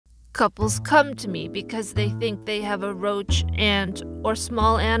Couples come to me because they think they have a roach, ant, or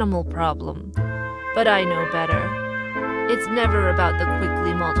small animal problem. But I know better. It's never about the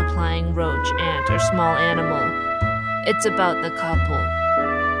quickly multiplying roach, ant, or small animal. It's about the couple.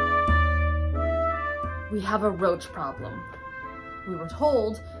 We have a roach problem. We were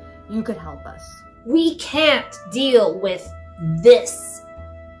told you could help us. We can't deal with this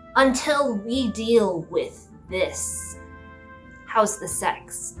until we deal with this. How's the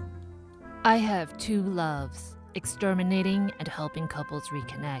sex? I have two loves, exterminating and helping couples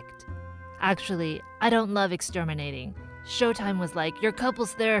reconnect. Actually, I don't love exterminating. Showtime was like, your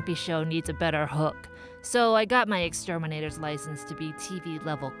couples therapy show needs a better hook. So I got my exterminator's license to be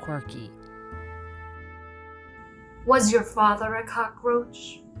TV-level quirky. Was your father a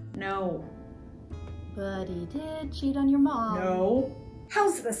cockroach? No. But he did cheat on your mom. No.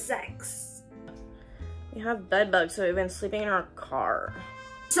 How's the sex? We have bed bugs, so we've been sleeping in our car.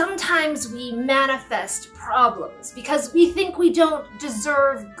 Sometimes we manifest problems because we think we don't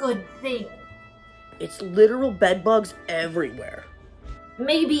deserve good things. It's literal bed bugs everywhere.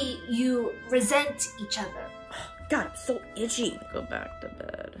 Maybe you resent each other. God, I'm so itchy. Go back to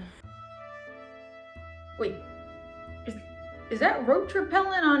bed. Wait, is that roach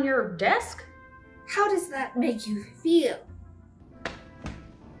repellent on your desk? How does that make you feel?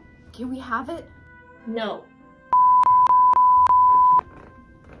 Can we have it? No.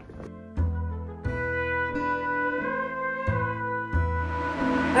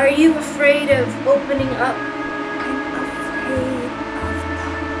 Are you afraid of opening up? I'm afraid of the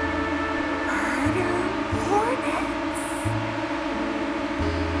murder hornets.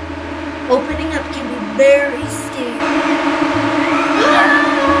 Opening up can be very scary.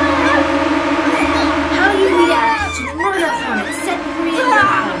 How you react to murder hornets set free in your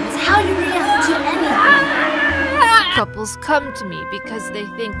home is how you react to anything. Couples come to me because they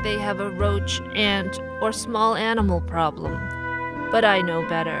think they have a roach, ant, or small animal problem. But I know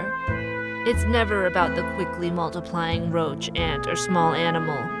better. It's never about the quickly multiplying roach, ant, or small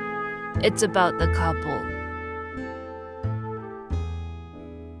animal. It's about the couple.